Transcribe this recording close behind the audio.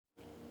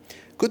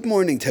Good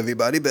morning to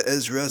everybody.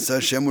 Be'ezras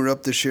Hashem, we're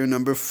up to shir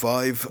number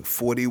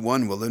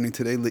 541. We're learning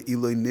today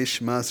Le'iloi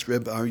Nishmas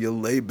Reb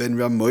Aryeh ben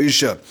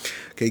Ramosha.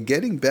 Okay,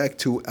 getting back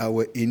to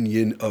our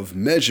inyan of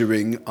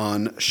measuring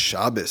on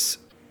Shabbos.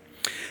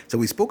 So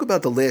we spoke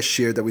about the last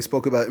shir that we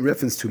spoke about in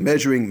reference to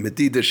measuring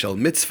Medida Shel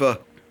Mitzvah.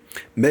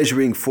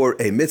 Measuring for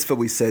a mitzvah,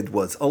 we said,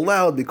 was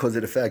allowed because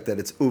of the fact that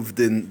it's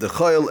uvdin the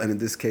chayil, and in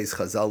this case,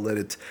 Chazal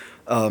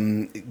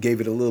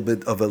gave it a little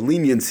bit of a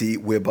leniency,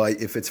 whereby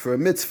if it's for a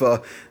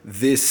mitzvah,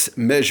 this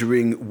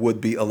measuring would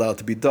be allowed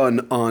to be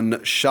done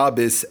on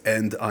Shabbos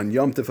and on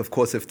Yom Tov, of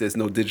course, if there's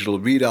no digital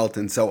readout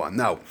and so on.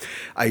 Now,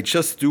 I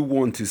just do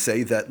want to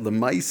say that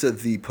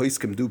Lemaisa, the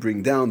Poskim do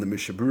bring down, the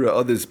Mishabura,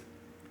 others,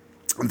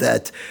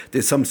 that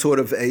there's some sort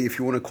of a, if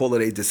you want to call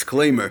it a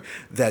disclaimer,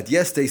 that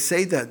yes, they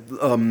say that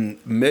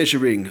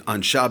measuring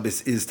on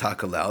Shabbos is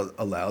tak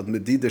allowed,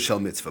 medida shel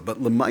mitzvah, but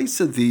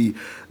lemaisa the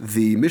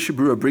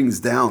Mishabura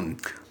brings down,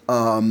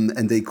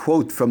 and they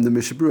quote from the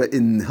Mishabura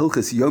in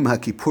Hilchas Yom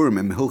HaKippurim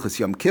and Hilchas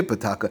Yom Kippur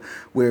Taka,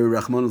 where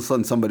Rahman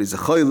al-San, somebody's a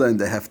choyle and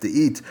they have to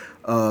eat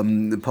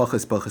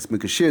pachas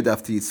mikashir, they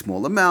have to eat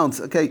small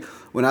amounts. Okay,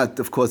 we're not,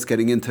 of course,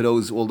 getting into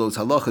all those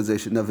halachas. They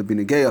should never be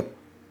negeya.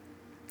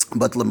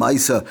 But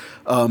Lamaisa,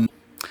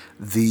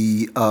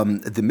 the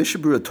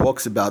Mishabura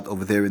talks about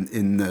over there in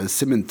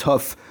Siman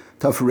Tuf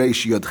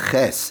Reish Yod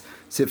Ches,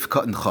 Sif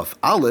Katan Chaf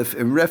Aleph,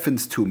 in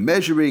reference to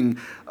measuring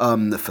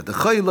for the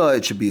chayla,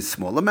 it should be a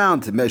small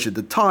amount, to measure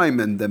the time,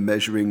 and then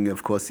measuring,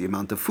 of course, the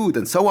amount of food,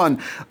 and so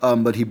on.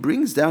 But he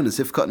brings down a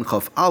Sif Katan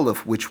Chaf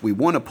Aleph, which we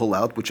want to pull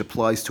out, which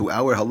applies to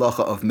our halacha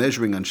of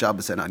measuring on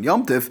Shabbos and on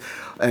Yom Tov,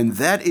 and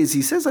that is,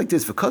 he says like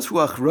this, V'kas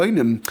ruach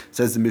roinim,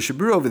 says the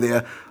Mishabura over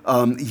there,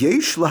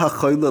 Yesh laha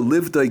chayla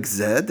livda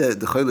gzed,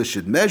 the chayla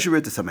should measure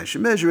it, the Samay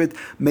should measure it,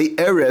 May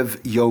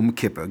Erev Yom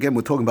Kippur. Again,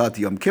 we're talking about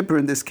the Yom Kippur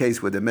in this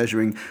case, where they're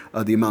measuring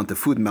the amount of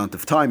food, amount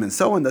of time, and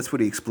so on. That's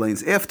what he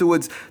explains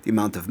afterwards, the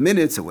amount of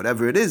minutes or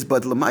whatever it is.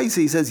 But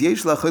Lamaisi, he says,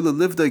 Yesh la'chayla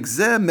livda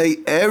gzeh me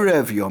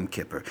erev Yom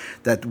Kippur.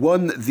 That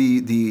one,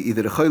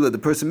 either the chayla, the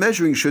person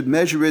measuring, should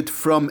measure it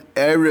from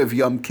erev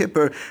Yom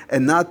Kippur,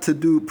 and not to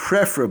do,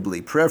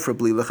 preferably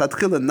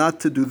l'chatchila, not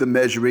to do the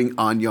measuring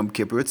on Yom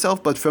Kippur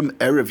itself, but from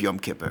erev Yom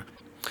Kippur.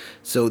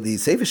 So the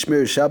Sefer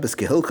Shmir Shabbos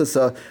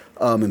Kehilchasa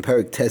in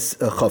Perek Tes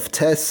Chav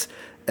Tes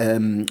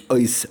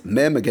Ois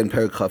Mem, again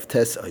Perek Chav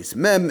Tes Ois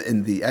Mem,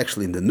 in the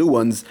new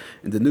ones,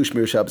 in the new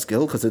Shmir Shabbos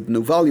Kehilchasa, the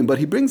new volume. But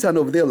he brings on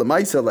over there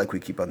Lamaisa, like we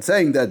keep on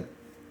saying, that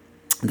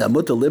one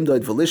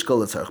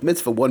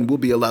will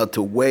be allowed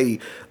to weigh,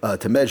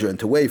 to measure and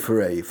to weigh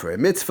for a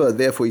mitzvah.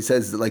 Therefore, he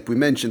says, like we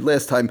mentioned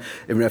last time,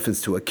 in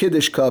reference to a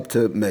kiddush cup,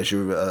 to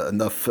measure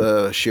enough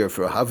share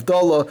for a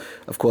havdalah.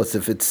 Of course,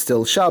 if it's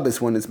still Shabbos,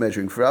 one is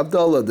measuring for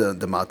havdalah,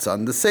 the matzah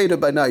and the seder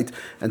by night,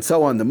 and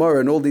so on, the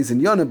marah and all these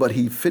in Yana. But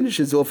he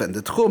finishes off, and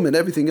the tchum and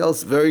everything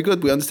else, very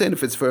good. We understand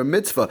if it's for a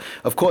mitzvah.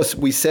 Of course,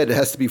 we said it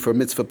has to be for a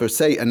mitzvah per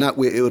se, and not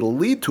where it will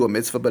lead to a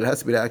mitzvah, but it has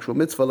to be the actual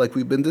mitzvah, like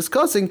we've been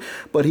discussing.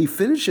 But he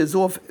finishes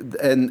off,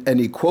 and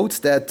he quotes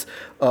that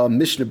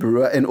Mishnah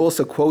Berurah, and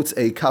also quotes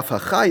a Kaf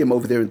HaChaim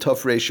over there in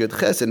Tov Reish Yod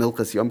Ches in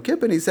Hilchas Yom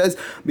Kippur, and he says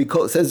the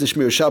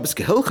Shmir Shabbos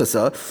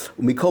Kehilchasa,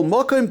 Mikol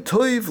Makom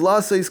Toiv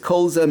Laseis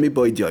Kol Zeh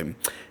Miboid Yom.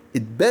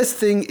 The best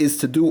thing is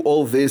to do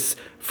all this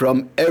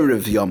from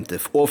Erev Yom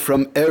Tov or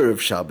from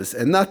Erev Shabbos,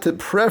 and not to,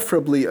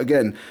 preferably,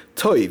 again,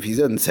 Toiv. He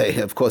doesn't say,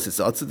 of course,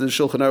 it's Atzad. The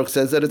Shulchan Aruch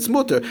says that it's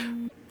mutter.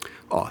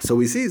 So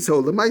we see,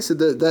 so Lemaisa,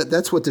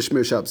 that's what the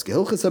Shmir Shabbos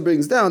Kehilchasa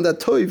brings down,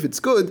 that toiv, it's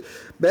good,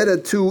 better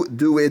to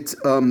do it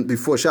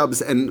before Shabbos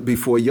and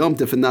before Yom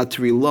Tov, and not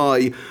to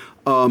rely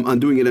on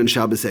doing it on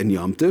Shabbos and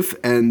Yom Tov.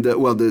 And the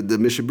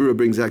Mishabura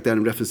brings that down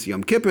in reference to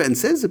Yom Kippur, and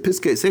says the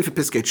Sefer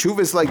Piskei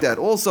Teshuvos like that.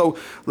 Also,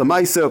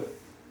 Lemaisa,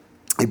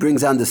 he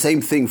brings down the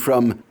same thing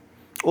from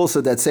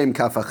also that same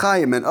Kaf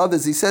HaChaim and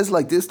others. He says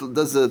like this,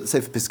 does the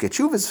Sefer Piskei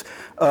Teshuvos,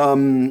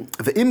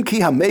 V'im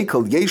ki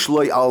hamekel yesh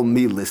loy al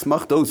mi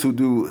lismach, those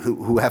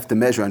who have to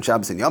measure on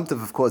Shabbos and Yom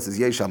Tov, of course, is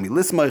yesh al mi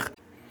lismach.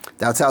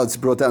 That's how it's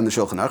brought down in the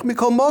Shulchan Aruch.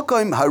 Mikol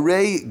makom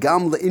harei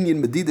gam le'inyan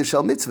medida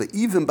shel mitzvah.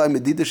 Even by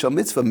medida shel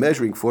mitzvah,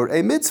 measuring for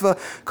a mitzvah,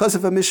 because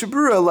of a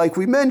Mishabura, like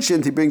we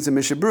mentioned, he brings a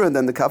Mishabura and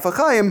then the Kaf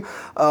HaChaim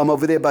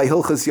over there by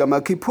Hilchas Yom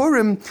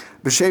HaKippurim,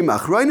 b'shem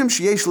achronim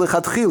sheyesh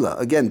lechatchila.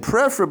 Again,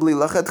 preferably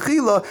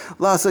lechatchila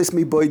lasos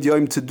miboid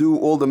yom, to do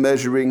all the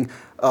measuring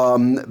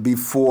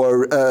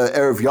before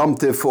Erev Yom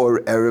Tov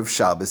or Erev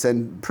Shabbos,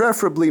 and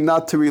preferably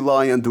not to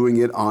rely on doing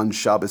it on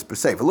Shabbos per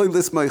se. Again,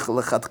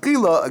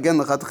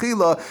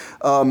 lechatchila,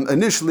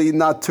 initially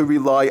not to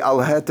rely al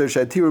heter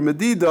shatir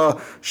medida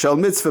shel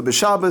mitzvah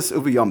b'Shabbos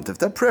uv Yom Tov.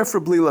 That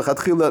preferably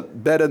lechatchila,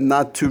 better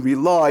not to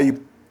rely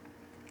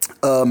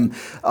on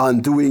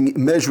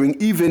measuring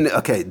even,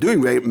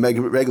 doing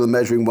regular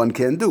measuring one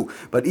can do,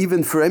 but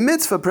even for a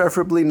mitzvah,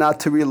 preferably not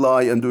to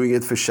rely on doing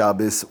it for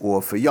Shabbos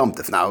or for Yom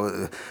Tov.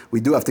 Now, we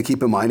do have to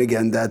keep in mind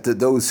again that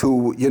those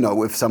who,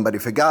 if somebody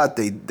forgot,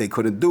 they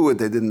couldn't do it,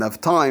 they didn't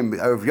have time,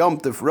 Erev Yom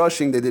Tov,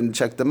 rushing, they didn't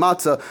check the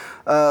matzah,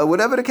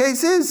 whatever the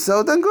case is,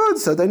 so then good,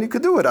 so then you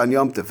could do it on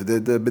Yom Tov.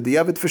 The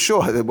Yavid for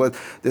sure,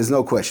 there's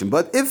no question.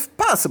 But if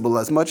possible,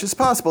 as much as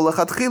possible,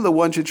 lechatchila,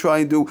 one should try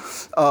and do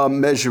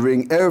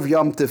measuring Erev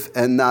Yom Tov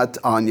and not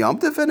on Yom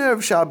Tov, and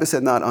Erev Shabbos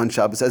and not on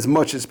Shabbos, as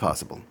much as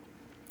possible.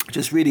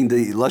 Just reading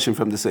the Lashon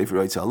from the Sefer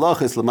Reitzah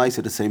Halachos,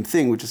 Lamaisa, the same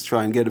thing. We just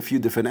try and get a few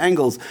different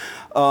angles.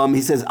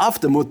 He says,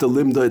 After muta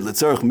limdoid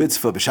letzarech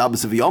mitzvah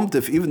b'Shabbos of Yom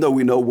Tov, even though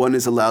we know one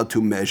is allowed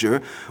to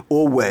measure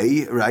or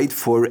weigh, right,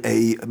 for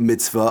a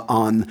mitzvah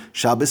on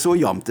Shabbos or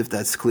Yom Tov,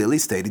 that's clearly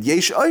stated.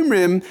 Yesh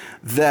oimrim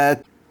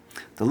that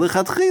the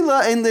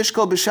lechatchila ein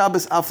lishkol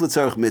b'Shabbos af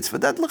letzarech mitzvah.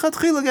 That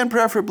lechatchila, again,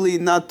 preferably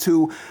not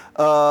to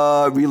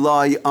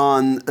rely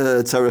on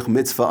tzarech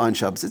mitzvah on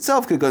Shabbos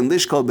itself. Kagon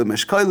lishkol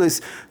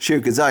b'meshkolis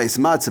shir gezayis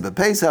matzah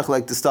b'Pesach,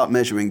 like to stop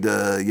measuring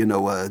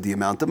the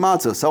amount of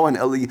matzah. So on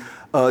Eli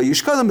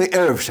yishkolim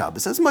be'erev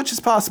Shabbos, as much as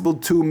possible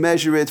to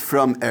measure it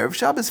from erev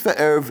Shabbos for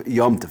erev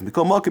Yom Tov.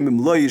 Mikol makom im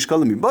lo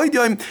yishkolim miboid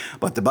yom.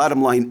 But the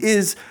bottom line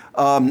is,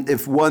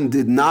 if one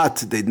they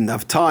didn't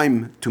have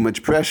time, too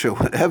much pressure,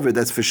 whatever,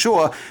 that's for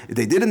sure. If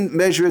they didn't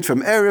measure it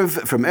from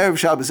erev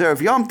Shabbos,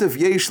 erev Yom Tov,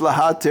 yesh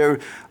lahater,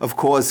 of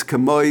course,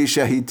 kamoi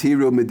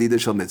shahitiru medida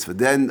shel mitzvah.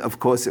 Then, of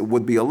course, it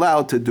would be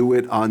allowed to do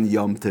it on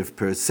Yom Tov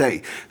per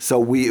se,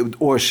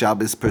 or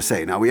Shabbos per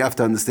se. Now, we have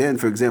to understand,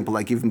 for example,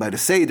 like even by the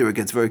Seder, it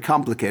gets very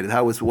complicated.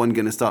 How is one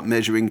going to start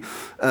measuring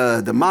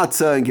the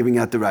matzah and giving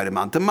out the right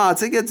amount of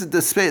matzah? It gets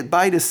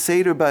by the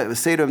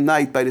Seder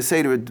night, by the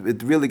Seder,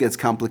 it really gets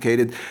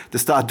complicated to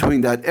start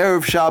doing that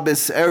erev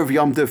Shabbos, erev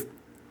Yom Tov,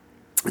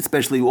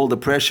 especially all the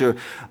pressure,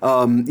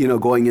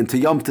 going into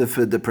Yom Tov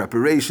for the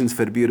preparations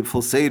for the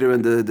beautiful Seder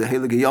and the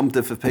Heilige Yom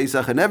Tov of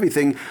Pesach and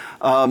everything.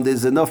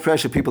 There's enough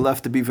pressure. People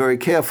have to be very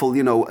careful.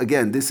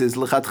 Again, this is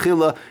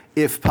lechatchila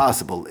if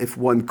possible. If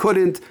one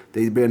couldn't,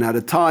 they ran out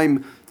of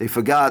time, they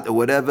forgot or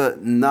whatever,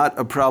 not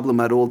a problem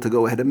at all to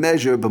go ahead and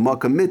measure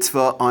b'makom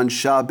mitzvah on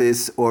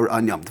Shabbos or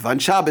on Yom Tov. On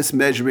Shabbos,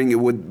 measuring it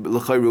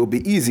would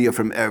be easier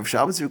from erev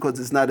Shabbos because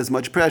it's not as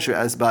much pressure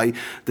as by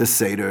the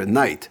Seder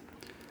night.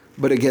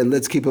 But again,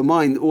 let's keep in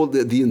mind, all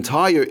the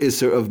entire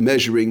Isser of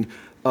measuring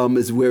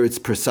is where it's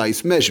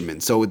precise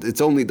measurement. So it's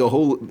only the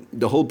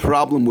whole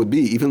problem would be,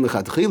 even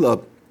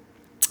lechatchila,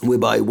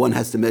 whereby one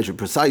has to measure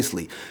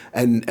precisely.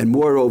 And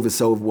moreover,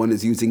 so if one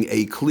is using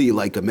a kli,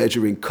 like a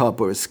measuring cup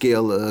or a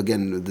scale,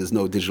 again, there's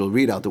no digital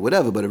readout or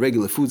whatever, but a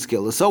regular food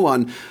scale or so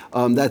on,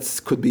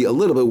 that could be a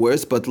little bit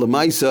worse. But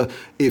lamaisa,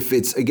 if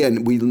it's,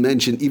 again, we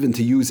mentioned even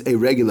to use a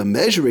regular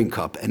measuring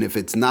cup, and if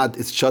it's not,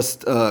 it's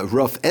just a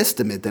rough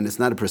estimate, and it's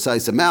not a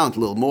precise amount, a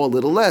little more, a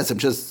little less, I'm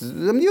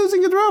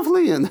using it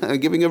roughly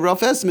and giving a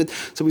rough estimate.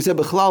 So we said,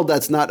 b'chlal,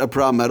 that's not a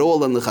problem at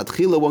all, and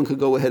lechatchila, one could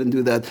go ahead and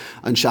do that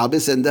on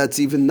Shabbos, and that's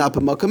even not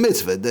b'makom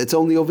mitzvah. It's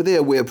only over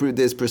there where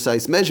there's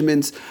precise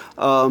measurements.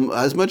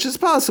 As much as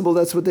possible,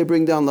 that's what they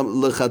bring down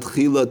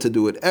lechatchila to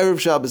do it erev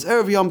Shabbos,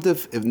 erev Yom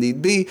Tov, if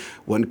need be.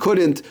 One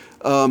couldn't.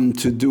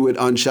 To do it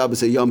on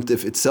Shabbos or Yom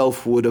Tov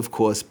itself would, of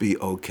course, be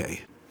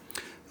okay.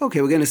 Okay,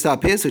 we're going to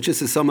stop here. So just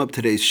to sum up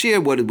today's shir,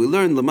 what did we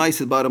learn?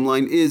 L'maisa, bottom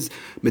line is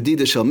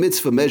medida shel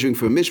mitzvah, measuring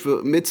for a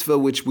mitzvah,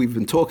 which we've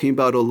been talking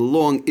about all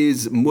along,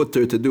 is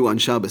mutter to do on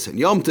Shabbos and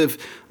Yom Tov,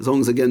 as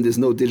long as, again, there's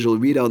no digital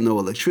readout, no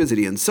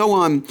electricity, and so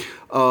on.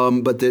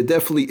 But there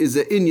definitely is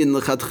an inyan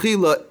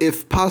lechatchila,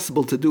 if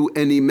possible, to do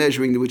any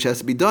measuring which has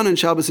to be done on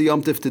Shabbos or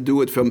Yom Tov, to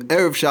do it from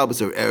erev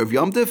Shabbos or erev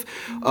Yom Tov.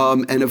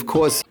 And of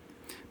course,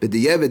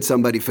 b'diavad,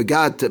 somebody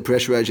forgot,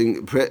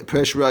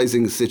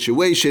 pressurizing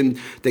situation,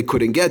 they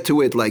couldn't get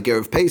to it, like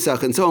erev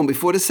Pesach and so on,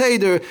 before the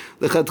Seder,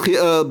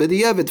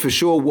 b'diavad, for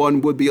sure one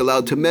would be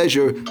allowed to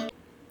measure,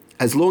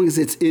 as long as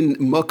it's in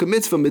makom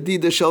mitzvah,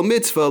 medida shel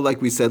mitzvah,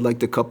 like we said, like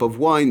the cup of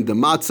wine, the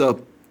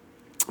matzah,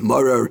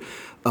 marar,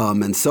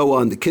 and so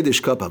on, the Kiddush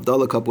cup,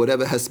 Havdalah cup,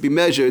 whatever has to be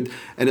measured,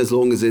 and as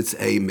long as it's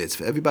a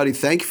mitzvah. Everybody,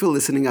 thank you for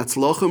listening.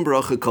 Atzlochem,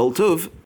 bracha, kol tov.